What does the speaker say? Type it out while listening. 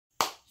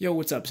Yo,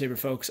 what's up, Saber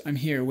folks? I'm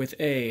here with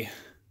a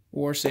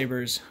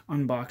Warsabers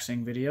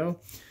unboxing video.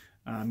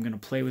 I'm going to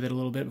play with it a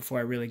little bit before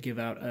I really give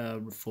out a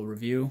full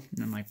review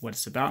and like what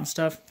it's about and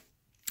stuff.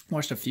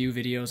 Watched a few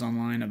videos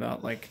online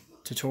about like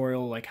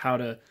tutorial, like how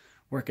to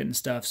work it and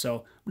stuff. So I'm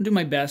going to do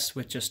my best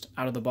with just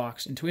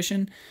out-of-the-box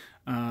intuition,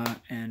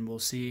 and we'll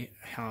see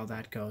how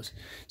that goes.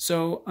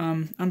 So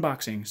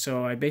unboxing.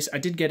 So I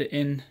did get it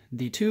in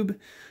the tube.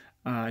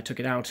 I took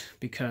it out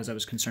because I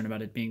was concerned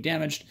about it being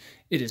damaged.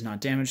 It is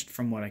not damaged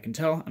from what I can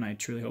tell, and I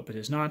truly hope it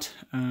is not.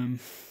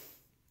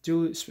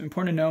 It's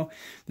important to know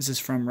this is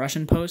from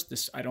Russian Post.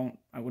 I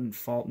wouldn't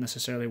fault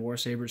necessarily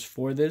Warsabers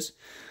for this.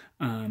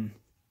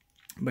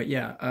 But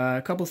yeah,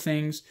 a couple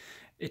things.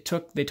 They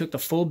took the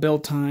full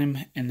build time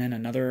and then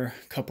another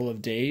couple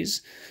of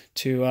days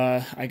to,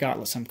 I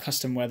got some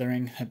custom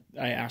weathering that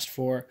I asked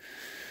for.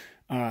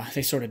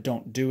 They sort of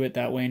don't do it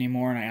that way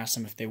anymore, and I asked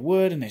them if they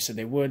would, and they said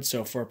they would,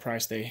 so for a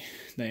price they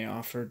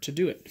offered to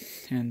do it.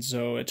 And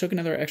so it took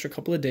another extra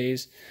couple of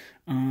days,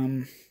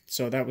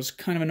 so that was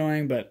kind of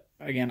annoying, but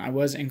again, I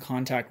was in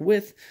contact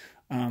with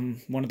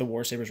one of the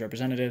Warsabers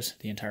representatives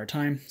the entire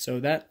time, so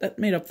that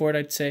made up for it,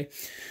 I'd say.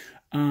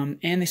 And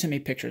they sent me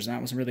pictures, and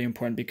that was really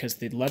important because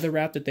the leather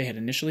wrap that they had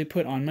initially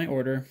put on my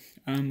order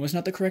was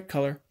not the correct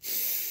color,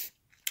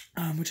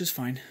 which is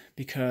fine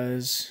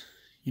because,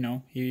 you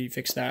know, he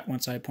fixed that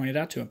once I pointed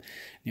out to him.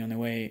 The only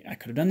way I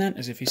could have done that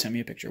is if he sent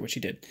me a picture, which he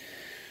did.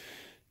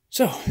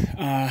 So,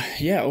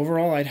 yeah,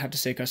 overall, I'd have to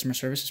say customer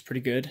service is pretty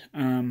good.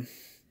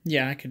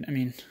 Yeah, I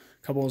mean,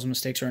 a couple of those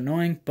mistakes are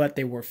annoying, but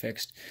they were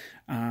fixed.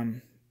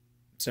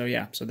 So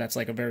yeah, so that's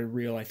like a very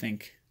real, I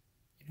think,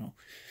 you know,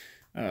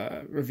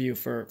 review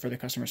for the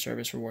customer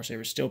service for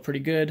Warsabers. Still pretty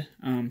good.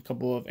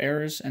 Couple of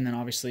errors, and then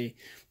obviously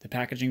the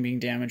packaging being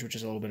damaged, which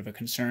is a little bit of a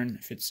concern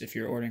if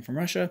you're ordering from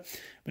Russia.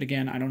 But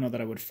again, I don't know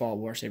that I would fault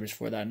Warsabers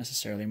for that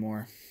necessarily.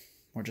 More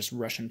just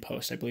Russian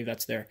Post. I believe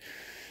that's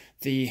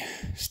the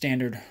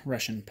standard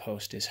Russian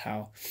Post is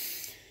how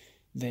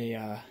they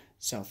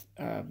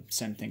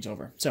send things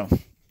over. So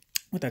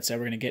with that said,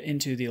 we're going to get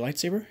into the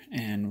lightsaber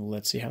and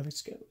let's see how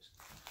this goes.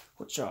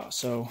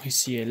 So we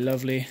see a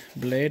lovely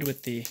blade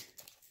with the,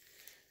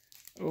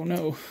 oh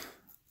no.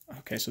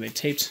 Okay, so they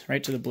taped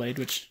right to the blade,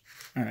 which,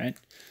 all right.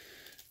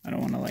 I don't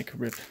want to like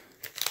rip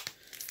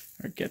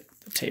or get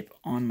the tape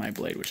on my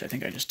blade, which I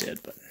think I just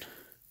did, but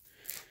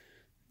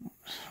I'll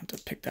have to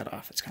pick that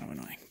off. It's kind of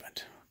annoying,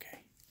 but okay.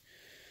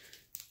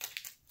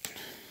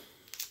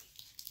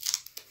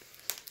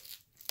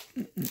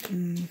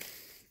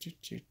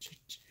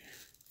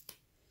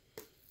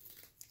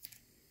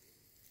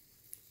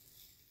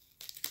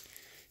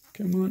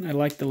 Come on, I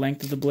like the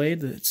length of the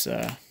blade. It's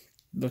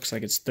looks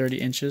like it's 30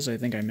 inches. I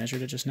think I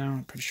measured it just now.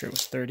 I'm pretty sure it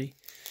was 30.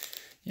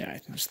 Yeah, I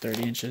think it was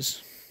 30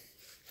 inches.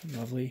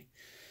 Lovely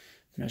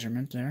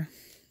measurement there.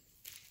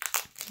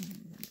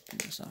 Bring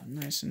this on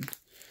nice and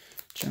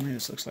gently.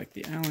 This looks like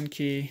the Allen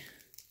key.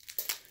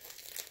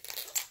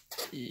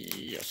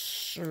 Yes,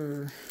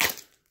 sir.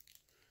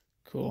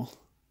 Cool.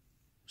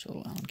 There's a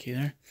little Allen key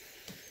there.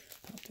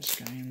 Put this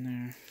guy in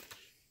there.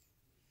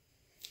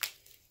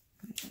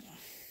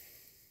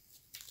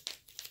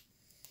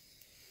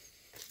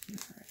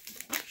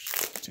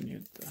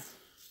 Continue the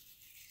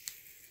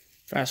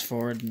fast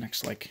forward the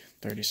next like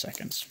 30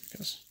 seconds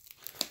because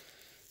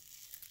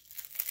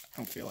I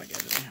don't feel like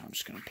editing. I'm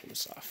just gonna pull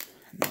this off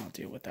and then I'll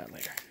deal with that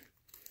later.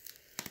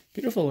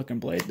 Beautiful looking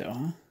blade though,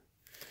 huh?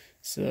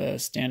 It's a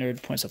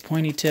standard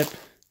pointy tip.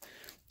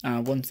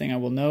 One thing I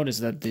will note is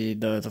that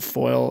the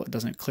foil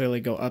doesn't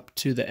clearly go up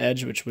to the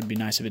edge, which would be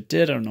nice if it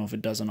did. I don't know if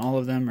it does on all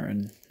of them or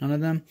in none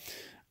of them.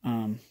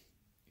 You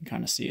can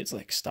kind of see it's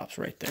like stops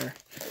right there.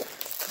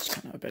 It's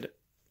kind of a bit.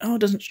 Oh, it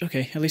doesn't.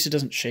 Okay, at least it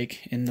doesn't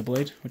shake in the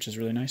blade, which is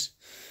really nice.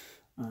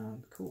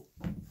 Cool.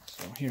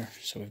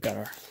 So we've got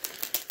our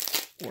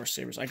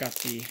Warsabers. I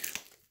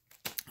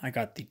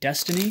got the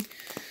Destiny.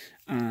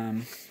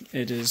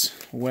 It is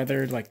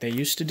weathered like they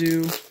used to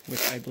do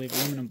with, I believe,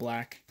 aluminum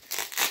black.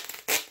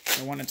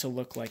 I want it to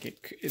look like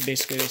it.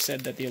 Basically, they said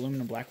that the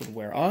aluminum black would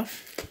wear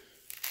off.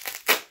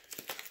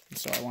 And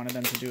so I wanted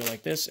them to do it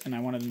like this, and I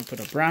wanted them to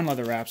put a brown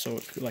leather wrap, so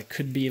it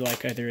could be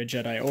like either a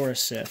Jedi or a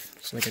Sith.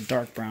 So like a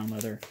dark brown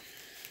leather.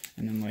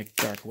 And then like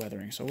dark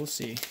weathering. So we'll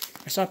see.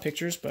 I saw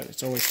pictures, but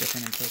it's always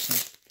different in person.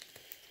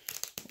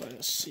 Let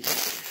us see.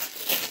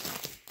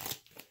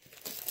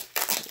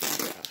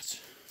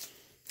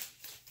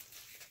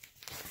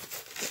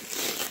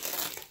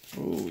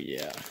 Oh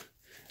yeah.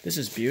 This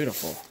is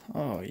beautiful.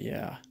 Oh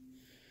yeah.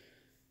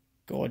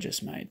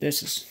 Gorgeous, mate.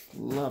 This is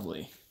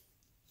lovely.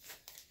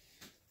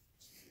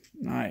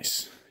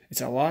 Nice.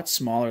 It's a lot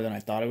smaller than I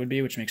thought it would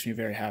be, which makes me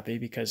very happy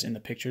because in the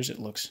pictures it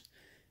looks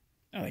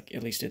like,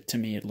 at least to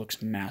me, it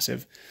looks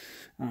massive.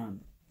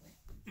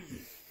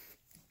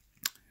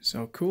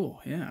 So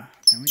cool, yeah.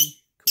 Cool.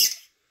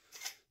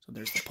 So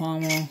there's the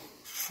pommel.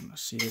 I'm gonna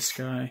see this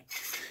guy.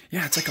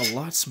 Yeah, it's like a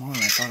lot smaller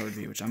than I thought it would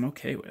be, which I'm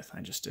okay with.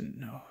 I just didn't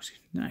know.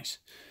 Nice.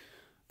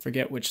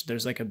 Forget which.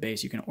 There's like a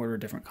base. You can order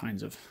different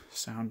kinds of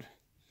sound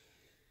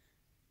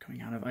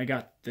coming out of. I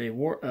got the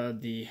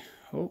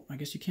oh, I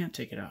guess you can't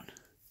take it out.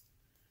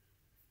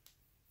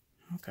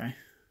 Okay.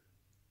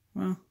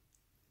 Well.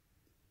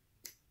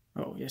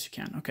 Oh, yes, you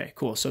can. Okay,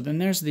 cool. So then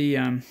there's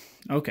the,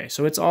 okay,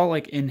 so it's all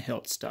like in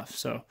hilt stuff.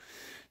 So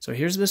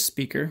here's the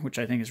speaker, which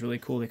I think is really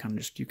cool. They kind of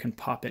just, you can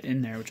pop it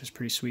in there, which is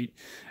pretty sweet.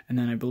 And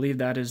then I believe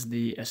that is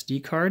the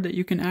SD card that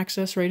you can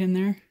access right in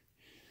there.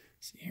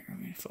 Let's see here, I'm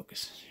going to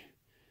focus.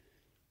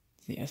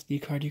 The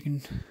SD card you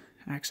can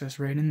access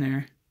right in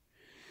there.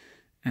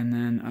 And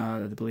then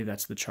I believe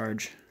that's the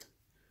charge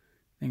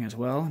thing as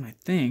well. And I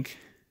think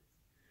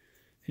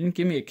they didn't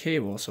give me a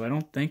cable, so I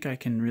don't think I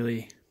can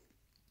really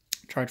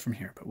charge from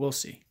here, but we'll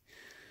see.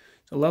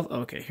 So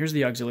okay, here's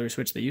the auxiliary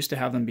switch. They used to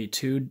have them be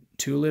two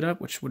lit up,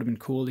 which would have been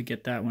cool to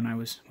get that when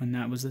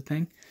that was the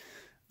thing.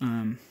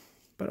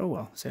 But oh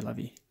well, c'est la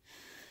vie.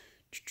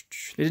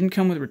 They didn't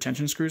come with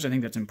retention screws. I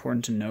think that's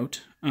important to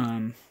note.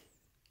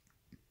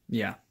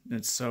 Yeah,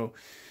 it's so.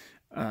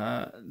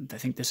 I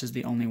think this is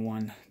the only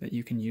one that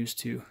you can use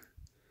to.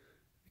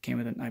 It came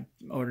with it. I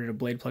ordered a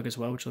blade plug as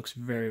well, which looks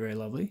very, very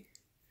lovely.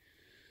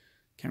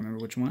 Can't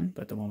remember which one,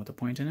 but the one with the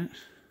point in it.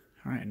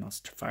 All right, and let's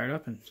fire it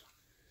up and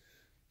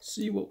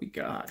see what we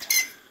got.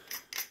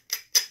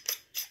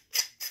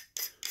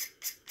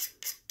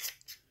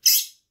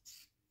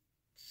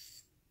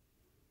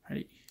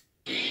 Ready?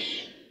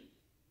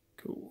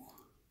 Cool.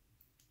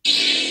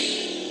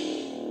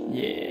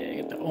 Yeah,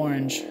 get the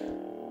orange.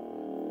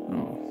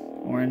 Oh,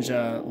 orange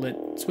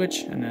lit switch,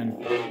 and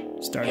then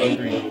start on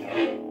green.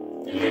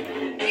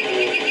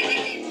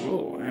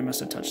 Oh, I must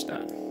have touched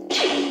that.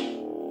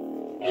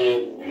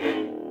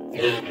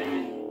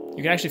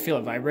 You can actually feel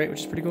it vibrate,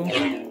 which is pretty cool.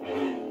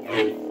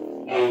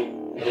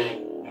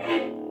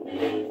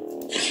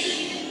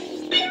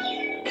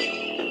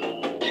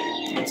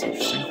 That's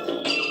interesting.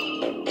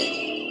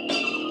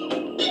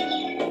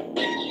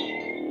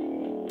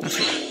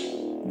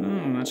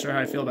 I'm not sure how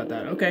I feel about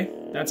that. Okay,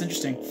 that's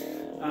interesting.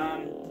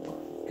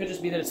 Could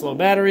just be that it's low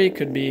battery.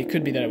 Could be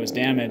that it was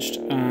damaged.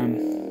 I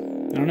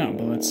don't know,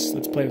 but let's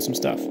play with some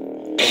stuff.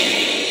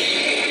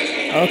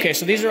 Okay,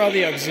 so these are all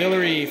the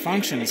auxiliary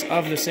functions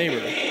of the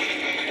saber.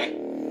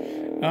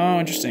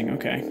 Oh, interesting.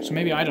 Okay, so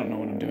maybe I don't know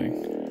what I'm doing.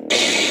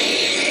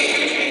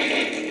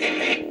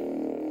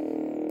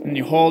 And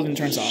you hold and it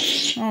turns off.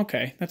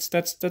 Okay, that's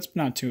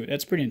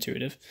pretty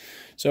intuitive.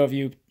 So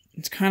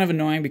it's kind of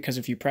annoying because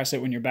if you press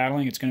it when you're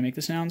battling, it's going to make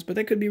the sounds, but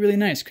that could be really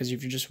nice because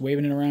if you're just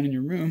waving it around in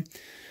your room,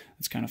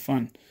 it's kind of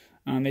fun.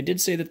 They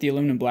did say that the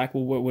aluminum black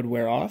would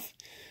wear off,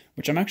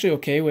 which I'm actually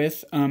okay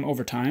with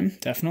over time,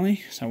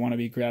 definitely. So I want to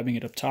be grabbing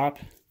it up top.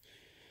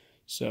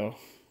 So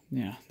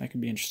yeah, that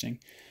could be interesting.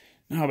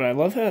 No, but I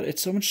love how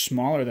it's so much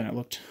smaller than it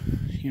looked,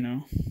 you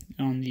know,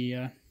 on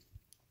the,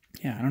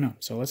 yeah, I don't know.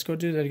 So let's go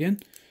do that again.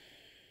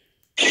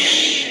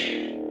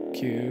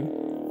 Q.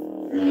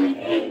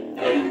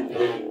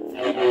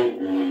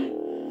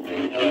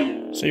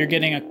 So you're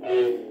getting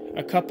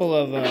a couple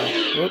of,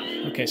 whoop,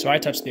 okay, so I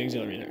touched the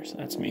auxiliary there, so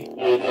that's me.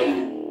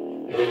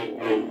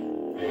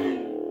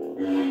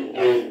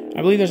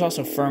 I believe there's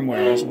also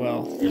firmware as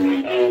well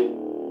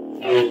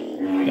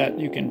that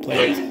you can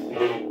play with.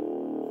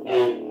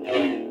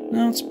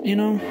 No, it's, you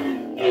know,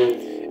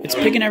 it's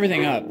picking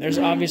everything up. There's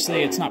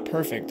obviously, it's not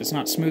perfect. It's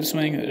not smooth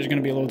swing. There's going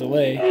to be a little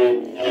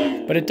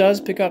delay, but it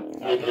does pick up.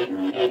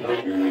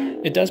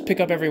 It does pick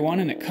up every one,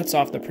 and it cuts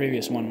off the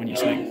previous one when you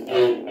swing.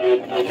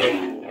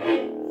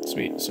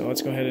 Sweet. So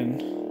let's go ahead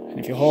and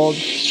if you hold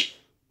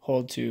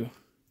to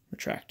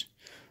retract.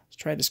 Let's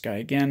try this guy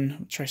again.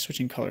 Let's try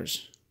switching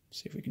colors.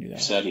 See if we can do that.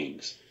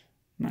 Settings.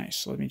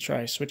 Nice. Let me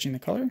try switching the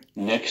color.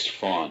 Next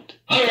font.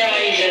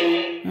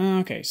 Horizon.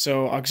 Okay,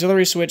 so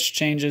auxiliary switch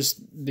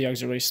changes the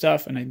auxiliary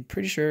stuff, and I'm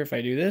pretty sure if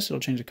I do this, it'll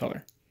change the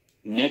color.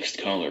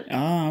 Next color.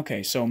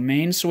 Okay, so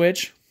main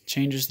switch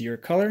changes your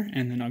color,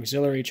 and then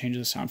auxiliary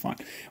changes the sound font.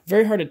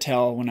 Very hard to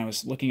tell when I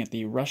was looking at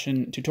the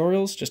Russian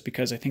tutorials, just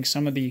because I think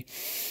some of the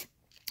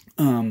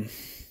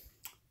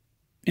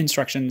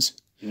instructions...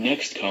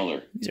 Next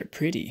color. These are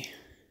pretty.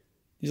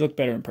 These look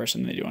better in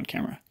person than they do on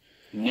camera.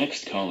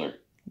 Next color.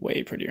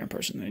 Way prettier in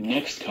person than they do.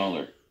 Next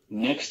color.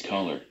 Next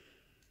color.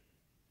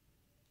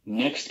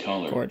 Next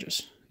color.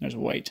 Gorgeous. There's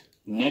white.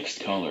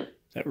 Next color.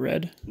 Is that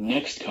red?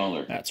 Next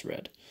color. That's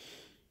red.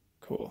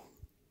 Cool.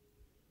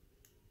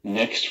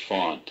 Next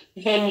font.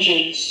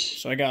 Vengeance.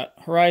 So I got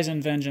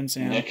Horizon, Vengeance,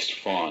 and... Next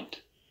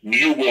font.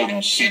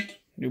 Newborn Sith.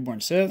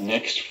 Newborn Sith.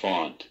 Next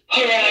font.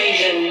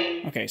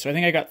 Horizon. Okay, so I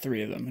think I got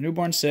 3 of them.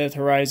 Newborn Sith,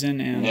 Horizon,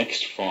 and...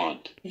 Next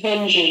font.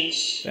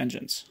 Vengeance.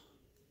 Vengeance.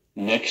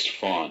 Next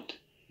font.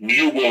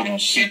 Newborn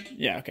Sith.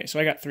 Yeah, okay, so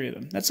I got 3 of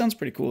them. That sounds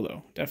pretty cool,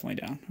 though. Definitely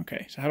down.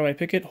 Okay, so how do I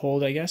pick it?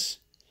 Hold, I guess.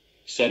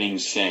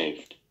 Settings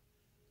saved.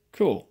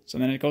 Cool. So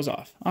then it goes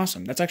off.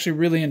 Awesome. That's actually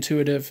really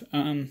intuitive.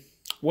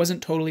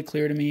 Wasn't totally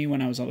clear to me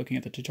when I was looking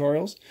at the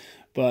tutorials,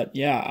 but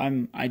yeah,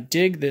 I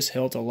dig this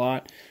hilt a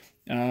lot.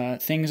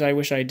 Things I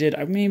wish I did.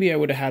 Maybe I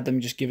would have had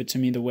them just give it to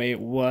me the way it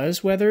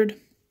was weathered.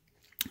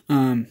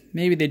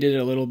 Maybe they did it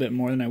a little bit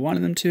more than I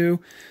wanted them to,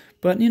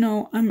 but you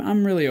know,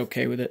 I'm really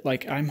okay with it.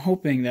 Like, I'm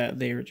hoping that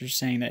they're just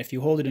saying that if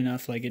you hold it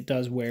enough, like, it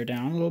does wear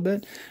down a little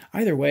bit.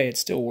 Either way, it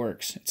still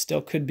works. It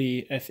still could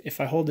be if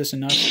I hold this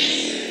enough.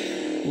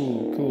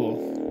 Ooh,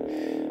 cool.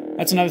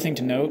 That's another thing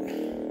to note.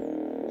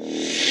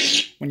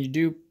 When you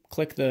do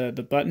click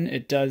the button,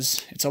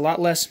 it's a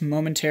lot less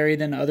momentary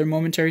than other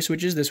momentary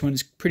switches. This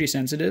one's pretty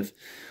sensitive.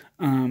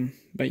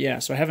 But yeah,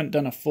 so I haven't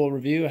done a full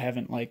review. I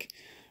haven't like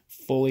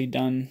fully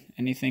done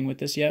anything with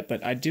this yet,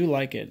 but I do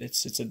like it.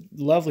 It's a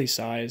lovely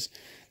size.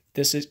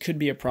 Could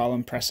be a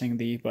problem pressing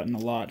the button a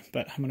lot,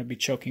 but I'm going to be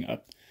choking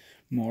up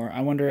more. I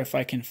wonder if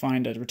I can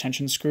find a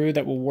retention screw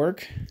that will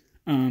work,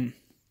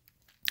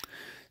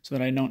 so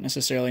that I don't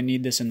necessarily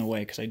need this in the way,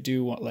 because I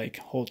do want like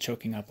whole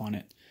choking up on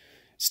it.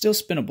 It's still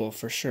spinnable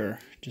for sure.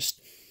 Just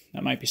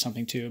that might be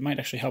something too. It might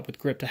actually help with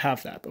grip to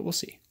have that, but we'll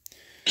see.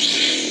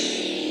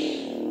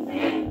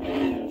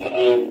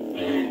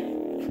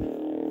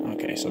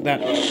 Okay, so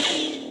that...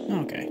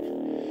 Okay.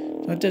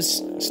 So that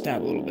does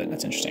stab a little bit.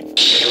 That's interesting.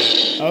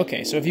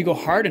 Okay, so if you go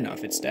hard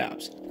enough, it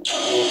stabs.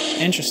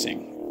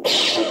 Interesting.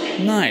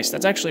 Nice.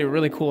 That's actually a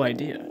really cool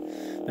idea.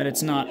 That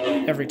it's not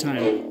every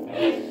time.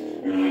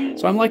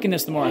 So I'm liking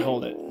this the more I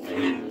hold it.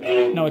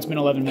 No, it's been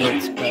 11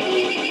 minutes, but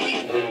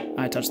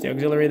I touched the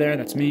auxiliary there.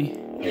 That's me.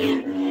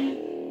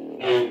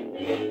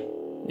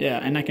 Yeah,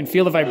 and I can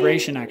feel the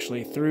vibration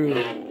actually through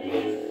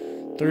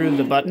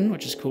the button,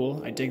 which is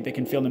cool. I dig they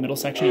can feel in the middle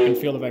section. You can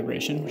feel the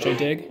vibration, which I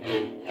dig.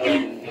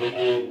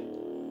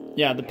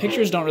 Yeah, the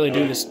pictures don't really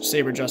do this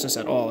saber justice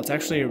at all. It's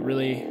actually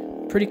really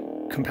pretty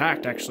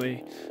compact,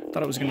 actually. I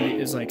thought it was going to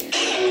be like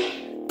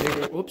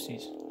bigger.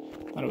 Whoopsies.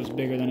 I thought it was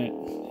bigger than it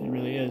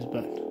really is,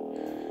 but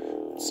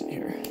let's see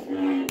here.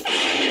 I'm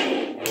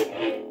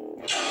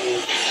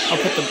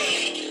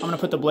going to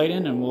put the blade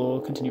in and we'll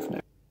continue from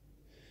there.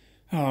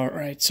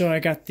 Alright, so I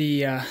got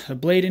the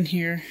blade in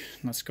here.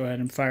 Let's go ahead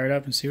and fire it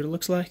up and see what it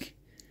looks like.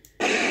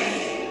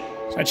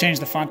 So I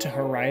changed the font to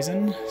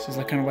Horizon. This is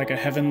like kind of like a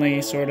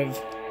heavenly sort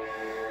of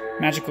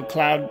magical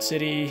cloud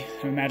city.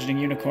 I'm imagining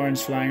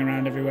unicorns flying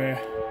around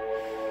everywhere.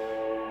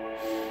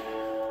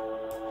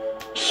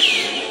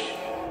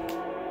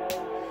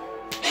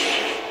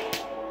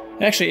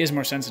 It actually is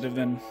more sensitive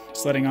than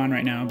it's letting on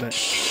right now, but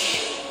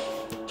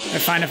I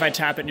find if I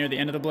tap it near the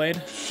end of the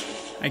blade,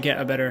 I get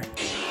a better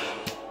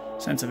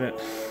sense of it.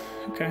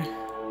 Okay.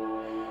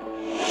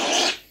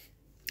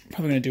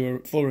 Probably going to do a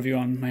full review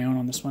on my own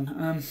on this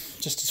one,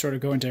 just to sort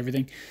of go into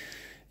everything.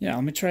 Yeah,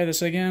 let me try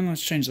this again.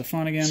 Let's change the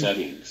font again.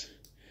 Settings.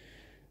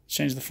 Let's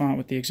change the font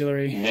with the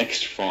auxiliary.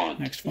 Next font.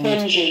 Next font.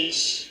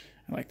 Vengeance.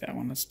 I like that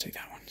one. Let's take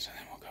that one. So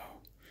then we'll go.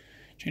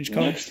 Change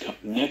color.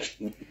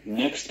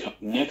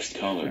 Next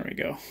color. There we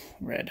go.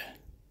 Red.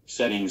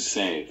 Settings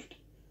saved.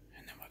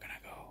 And then we're going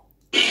to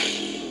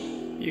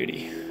go.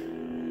 Beauty.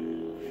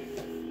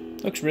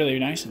 Looks really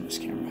nice in this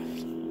camera.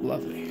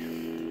 Lovely.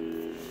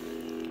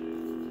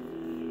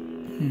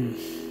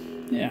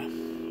 Yeah.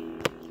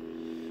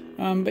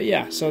 But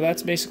yeah, so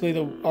that's basically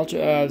the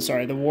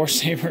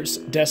Warsabers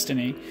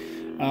Destiny.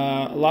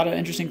 A lot of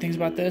interesting things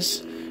about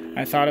this.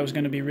 I thought it was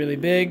going to be really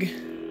big.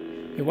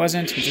 It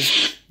wasn't,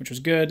 which was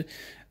good.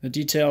 The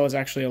detail is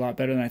actually a lot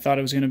better than I thought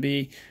it was going to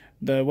be.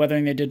 The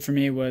weathering they did for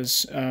me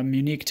was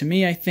unique to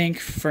me, I think,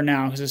 for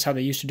now, because this is how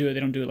they used to do it. They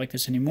don't do it like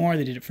this anymore.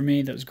 They did it for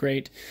me. That was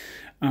great.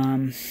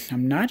 I'm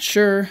not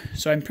sure.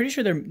 So I'm pretty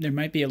sure there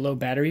might be a low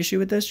battery issue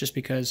with this, just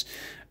because,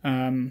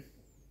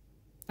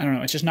 I don't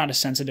know, it's just not as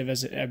sensitive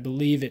as I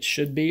believe it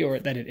should be, or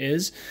that it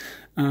is.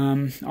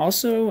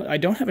 Also, I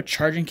don't have a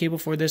charging cable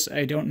for this.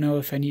 I don't know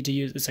if I need to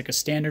use, it's like a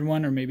standard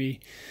one, or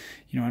maybe,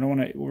 I don't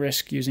want to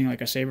risk using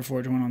like a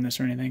Saberforge one on this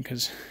or anything,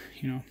 because,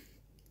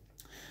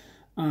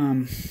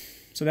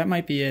 so that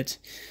might be it.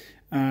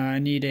 I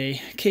need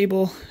a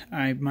cable.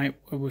 I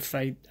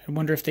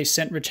wonder if they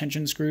sent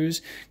retention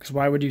screws, because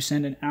why would you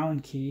send an Allen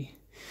key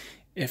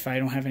if I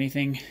don't have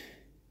anything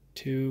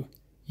to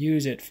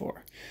use it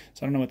for?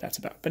 So I don't know what that's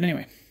about. But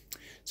anyway,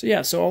 so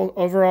yeah, so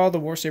overall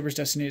the Warsabers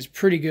Destiny is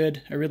pretty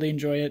good. I really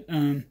enjoy it.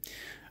 I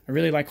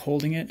really like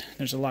holding it.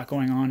 There's a lot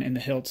going on in the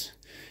hilt,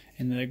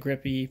 in the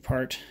grippy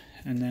part,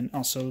 and then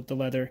also the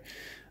leather.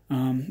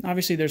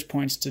 Obviously there's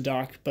points to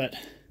dock, but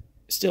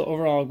still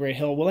overall a great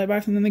hilt. Will I buy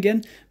from them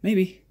again?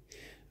 Maybe.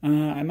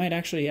 I might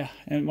actually, yeah.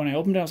 And when I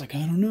opened it, I was like,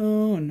 I don't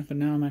know. But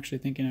now I'm actually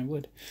thinking I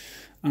would.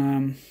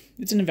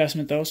 It's an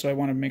investment, though, so I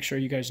want to make sure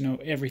you guys know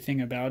everything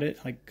about it,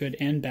 like good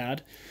and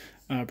bad.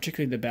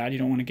 Particularly the bad. You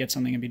don't want to get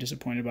something and be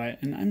disappointed by it.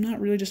 And I'm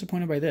not really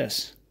disappointed by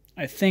this.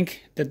 I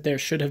think that there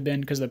should have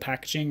been, because the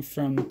packaging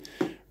from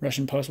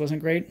Russian Post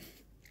wasn't great,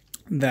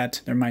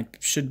 that there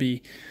should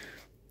be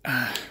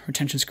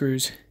retention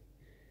screws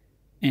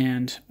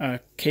and a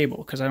cable,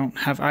 because I don't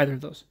have either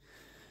of those.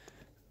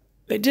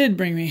 They did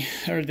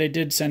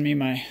send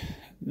me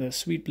the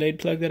sweet blade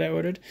plug that I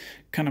ordered.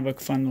 Kind of a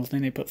fun little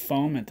thing. They put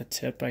foam at the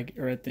tip,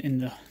 in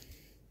the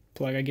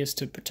plug, I guess,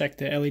 to protect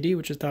the LED,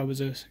 which I thought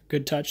was a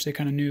good touch. They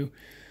kind of knew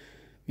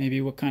maybe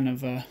what kind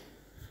of they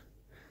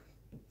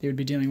would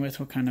be dealing with,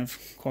 what kind of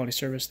quality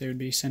service they would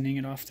be sending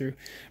it off through.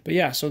 But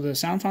yeah, so the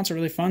sound fonts are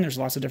really fun. There's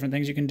lots of different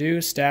things you can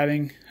do.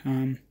 Stabbing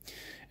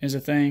is a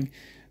thing.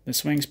 The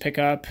swings pick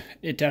up.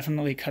 It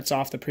definitely cuts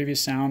off the previous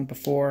sound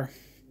before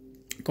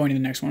going to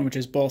the next one, which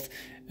is both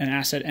an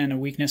asset and a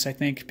weakness, I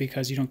think,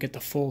 because you don't get the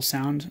full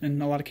sound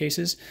in a lot of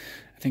cases.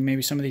 I think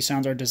maybe some of these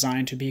sounds are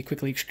designed to be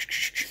quickly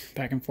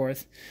back and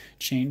forth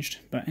changed.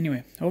 But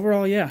anyway,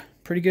 overall, yeah,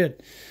 pretty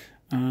good.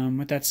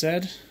 With that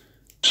said,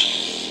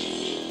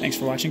 thanks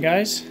for watching,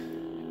 guys,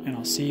 and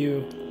I'll see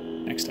you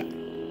next time.